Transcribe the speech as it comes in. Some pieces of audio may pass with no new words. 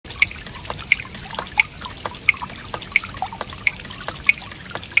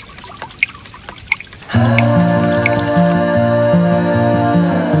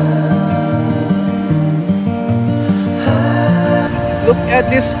at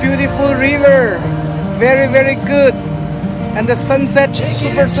this beautiful river. Very, very good. And the sunset,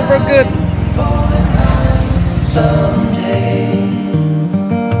 super, super good. Someday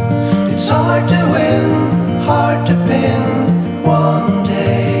it's hard to win, hard to pin. One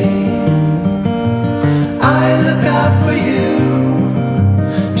day I look out for you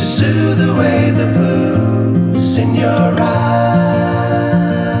to soothe away the blues in your eyes.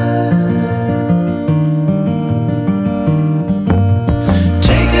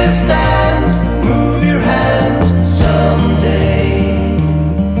 Take a stand, move your hand someday.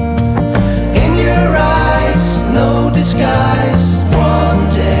 In your eyes, no disguise. One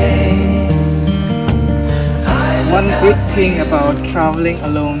day. One good thing about traveling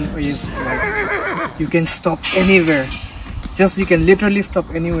alone is like you can stop anywhere. You can literally stop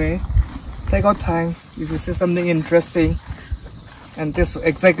anywhere. Take out time if you see something interesting. And this is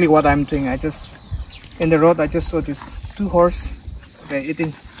exactly what I'm doing. In the road I just saw these two horses. They're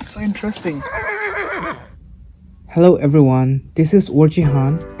eating. So interesting. Hello everyone, this is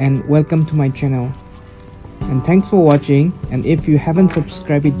Worchihan and welcome to my channel. And thanks for watching, and if you haven't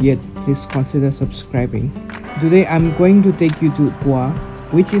subscribed it yet, please consider subscribing. Today I'm going to take you to Pua,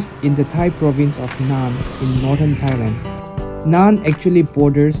 which is in the Thai province of Nan in northern Thailand. Nan actually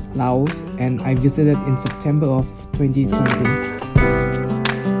borders Laos and I visited in September of 2020.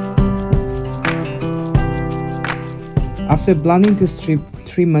 After planning this trip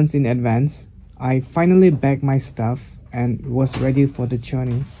 3 months in advance, I finally packed my stuff and was ready for the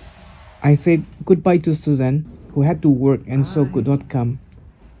journey. I said goodbye to Susan, who had to work and so could not come.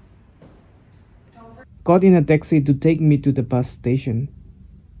 Got in a taxi to take me to the bus station.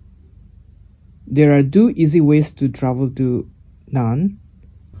 There are two easy ways to travel to Nan.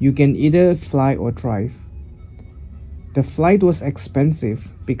 You can either fly or drive. The flight was expensive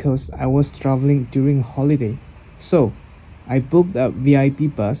because I was traveling during holiday, so I booked a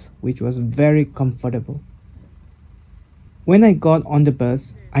VIP bus which was very comfortable. When I got on the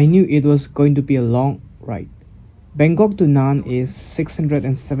bus, I knew it was going to be a long ride. Bangkok to Nan is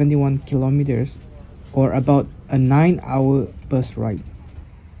 671 kilometers or about a 9-hour bus ride.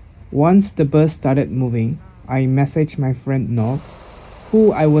 Once the bus started moving, I messaged my friend Nog,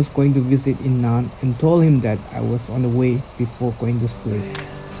 who I was going to visit in Nan, and told him that I was on the way before going to sleep.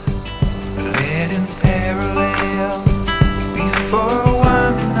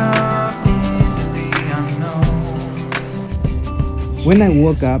 When I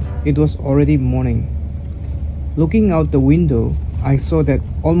woke up, it was already morning. Looking out the window, I saw that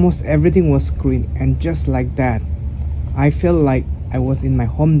almost everything was green, and just like that, I felt like I was in my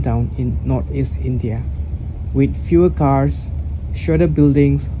hometown in northeast India, with fewer cars, shorter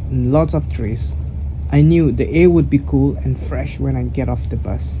buildings, and lots of trees. I knew the air would be cool and fresh when I get off the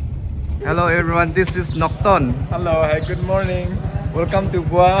bus. Hello everyone, this is Nocton. Hello, hi, good morning. Welcome to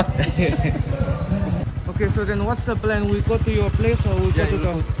Pua. Okay, so then what's the plan? We go to your place or we go to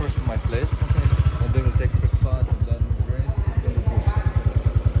the... first to my place. Okay. And then we'll take breakfast and then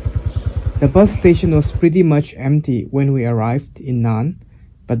The bus station was pretty much empty when we arrived in Nan,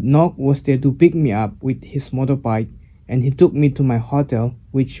 but Nog was there to pick me up with his motorbike, and he took me to my hotel,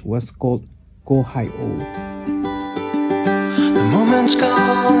 which was called Go Hai O. The moment's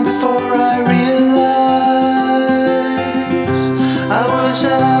gone before I realized I was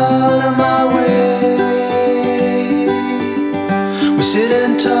out of my way. We sit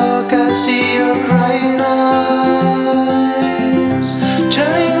and talk, I see your crying eyes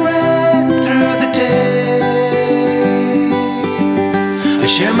turning red through the day. I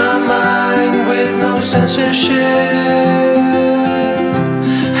share my mind with no censorship,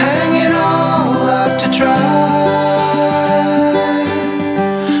 hang it all out to dry.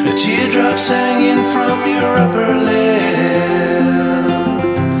 The teardrops hanging from your upper lip,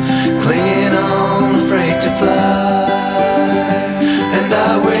 clinging on, afraid to fly.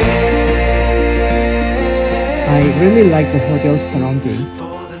 I really liked the hotel's surroundings.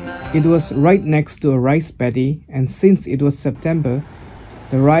 It was right next to a rice paddy, and since it was September,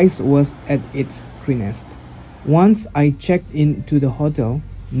 the rice was at its greenest. Once I checked into the hotel,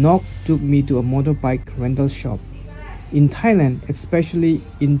 Nog took me to a motorbike rental shop. In Thailand, especially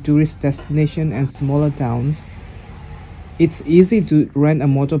in tourist destinations and smaller towns, it's easy to rent a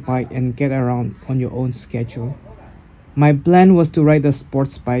motorbike and get around on your own schedule. My plan was to ride a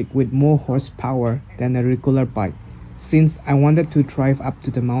sports bike with more horsepower than a regular bike, since I wanted to drive up to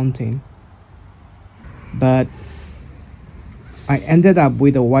the mountain. But I ended up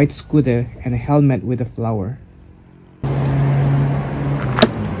with a white scooter and a helmet with a flower.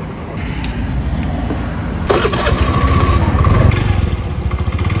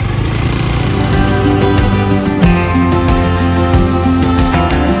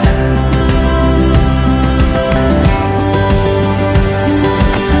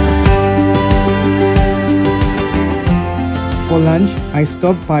 lunch, I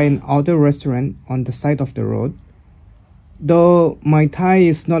stopped by an outdoor restaurant on the side of the road. Though my Thai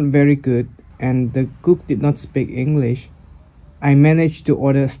is not very good and the cook did not speak English, I managed to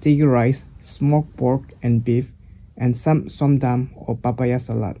order sticky rice, smoked pork and beef, and some somdam or papaya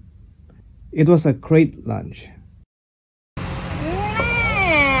salad. It was a great lunch.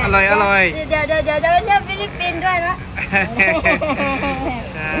 อร่อยเดี๋ยวจะไปเที่ยวฟิลิปปินส์ด้วยนะ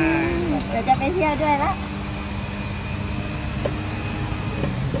เดี๋ยวจะไปเที่ยวด้วยนะ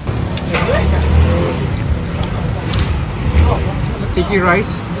Sticky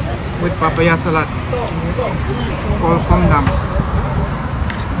rice with papaya salad called somdam.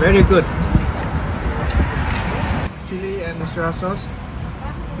 Very good. Chili and soy sauce.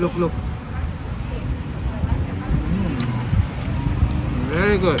 Look.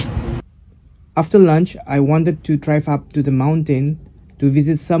 Very good. After lunch, I wanted to drive up to the mountain to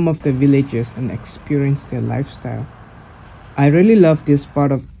visit some of the villages and experience their lifestyle. I really loved this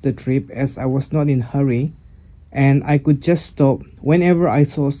part of the trip as I was not in a hurry and I could just stop whenever I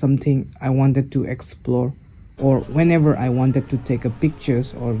saw something I wanted to explore or whenever I wanted to take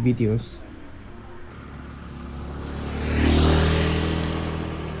pictures or videos.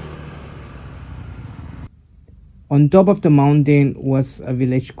 On top of the mountain was a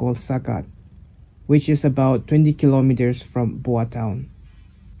village called Sagat, which is about 20 kilometers from Boa town.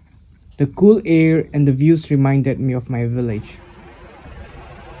 The cool air and the views reminded me of my village.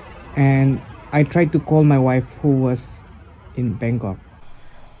 And I tried to call my wife who was in Bangkok.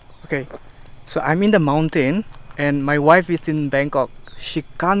 Okay, so I'm in the mountain and my wife is in Bangkok. She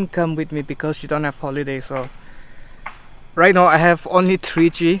can't come with me because she don't have holiday, so right now I have only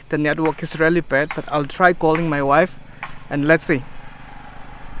 3G. The network is really bad, but I'll try calling my wife and let's see.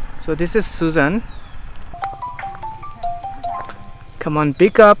 So this is Susan. Come on,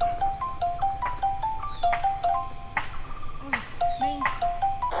 pick up.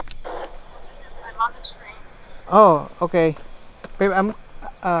 I'm on the train. Oh, okay. Babe,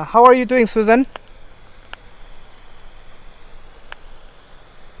 how are you doing, Susan?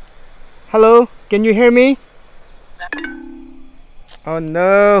 Hello, can you hear me? Oh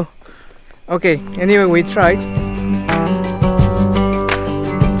no. Okay, anyway, we tried.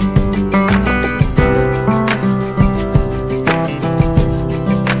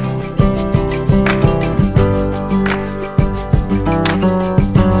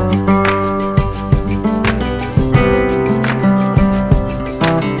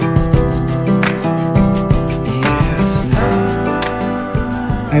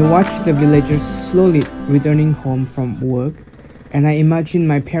 I watched the villagers slowly returning home from work, and I imagined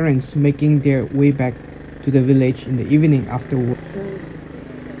my parents making their way back to the village in the evening after work.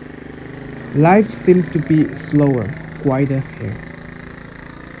 Life seemed to be slower, quieter here.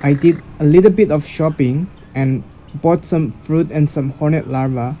 I did a little bit of shopping and bought some fruit and some hornet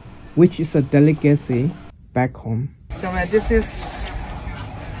larvae, which is a delicacy back home. So this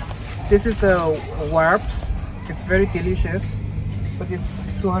is a warps. It's very delicious, but it's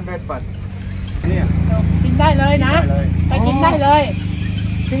 200 baht. กินได้เลยนะไปกินได้เลย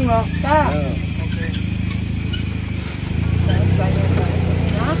จริงเหรอ จ้า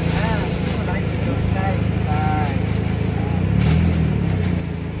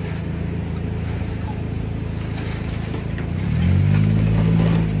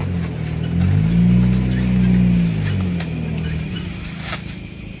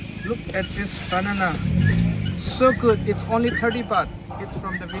Look at this banana. So good. It's only 30 baht. It's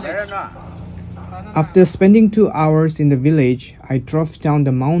from the village. After spending 2 hours in the village, I drove down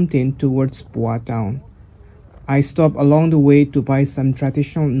the mountain towards Boa town. I stopped along the way to buy some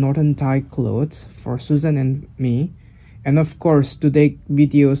traditional northern Thai clothes for Susan and me, and of course to take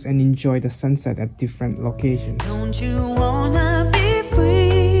videos and enjoy the sunset at different locations. Don't you wanna be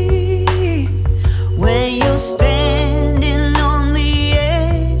free when you're standing on the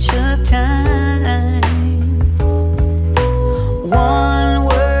edge of time? One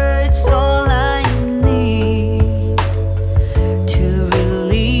word's all I need to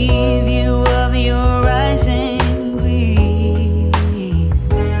relieve you of your rising greed.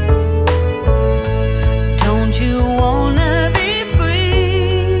 Don't you wanna be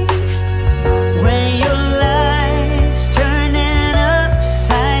free when your life's turning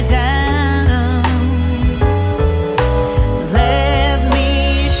upside down? Let me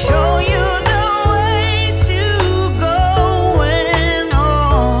show you the way to go when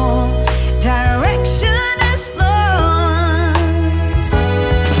all direction is lost.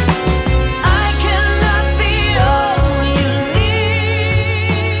 I cannot be all you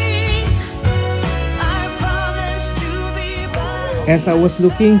need. I promise to be by. As I was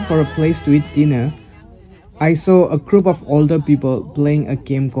looking for a place to eat dinner, I saw a group of older people playing a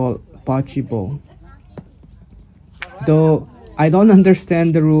game called bocce ball. Though I don't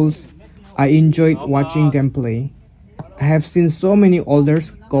understand the rules, I enjoyed watching them play. I have seen so many older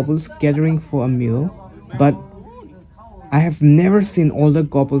couples gathering for a meal, but I have never seen older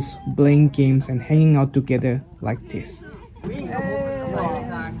couples playing games and hanging out together like this.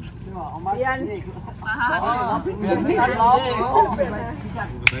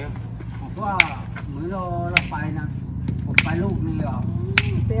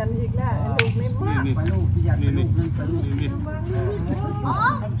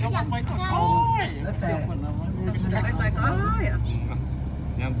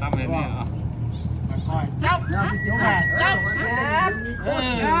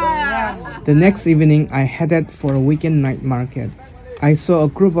 The next evening, I headed for a weekend night market. I saw a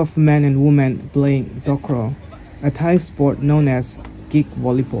group of men and women playing dokro, a Thai sport known as gig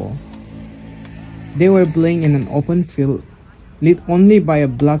volleyball. They were playing in an open field, lit only by a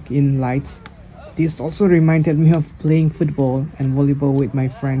plug-in lights. This also reminded me of playing football and volleyball with my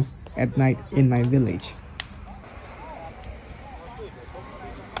friends at night in my village.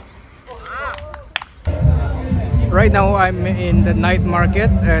 Right now I'm in the night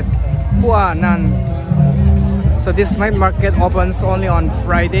market at Hua Nan. So this night market opens only on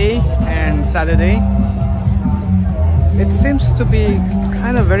Friday and Saturday. It seems to be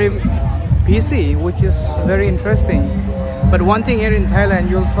kind of very busy, which is very interesting. But one thing here in Thailand,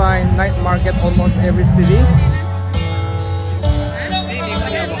 you'll find night market almost every city.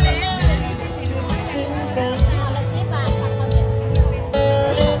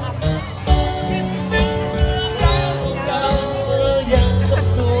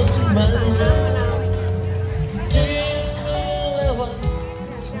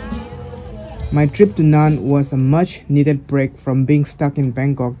 My trip to Nan was a much needed break from being stuck in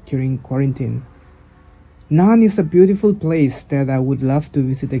Bangkok during quarantine. Nan is a beautiful place that I would love to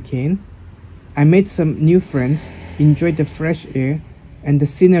visit again. I made some new friends, enjoyed the fresh air and the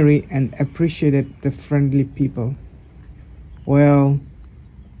scenery, and appreciated the friendly people. Well,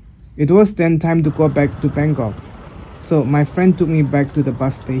 it was then time to go back to Bangkok, so my friend took me back to the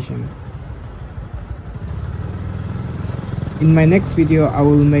bus station. In my next video, I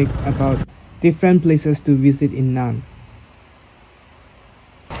will make about different places to visit in Nan.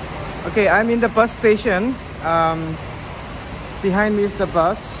 Okay, I'm in the bus station. Behind me is the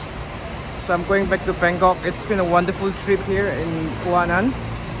bus. So I'm going back to Bangkok. It's been a wonderful trip here in Hua Nan.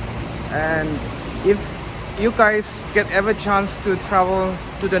 And if you guys get ever chance to travel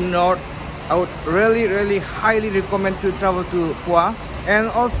to the north, I would really highly recommend to travel to Hua. And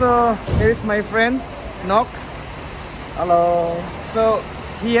also, here is my friend, Nok. Hello. So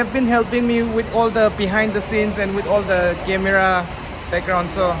he have been helping me with all the behind the scenes and with all the camera background.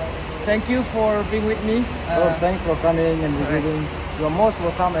 So thank you for being with me. Thanks for coming and visiting. You're most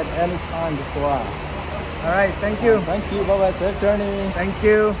welcome at any time before. Alright, thank you. Thank you. Bye-bye. Safe journey. Thank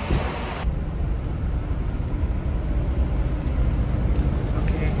you.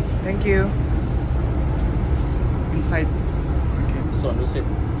 Okay, thank you. Inside. Okay. So lucid.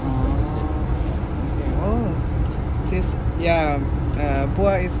 Okay. Oh, this, yeah.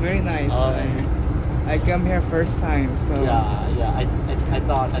 Pua is very nice. I come here first time, so I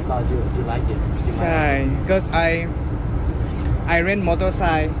thought you like it. because I rent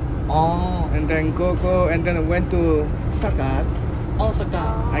motorcycle. And then go and then I went to Sagat.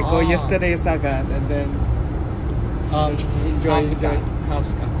 Sagat. I go yesterday Sagat and then enjoy. How's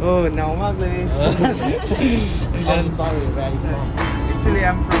Sagat? Oh, now magli. I'm sorry, where are you from? Actually,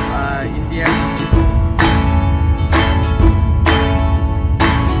 I'm from India.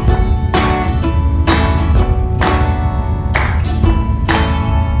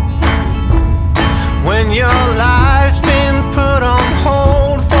 When your life's been put on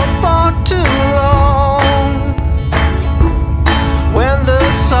hold for far too long, when the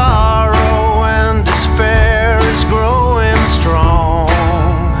sorrow and despair is growing strong,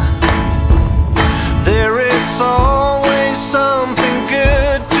 there is always something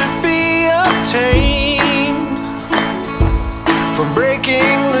good to be obtained from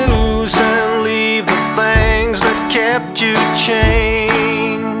breaking loose and leave the things that kept you chained.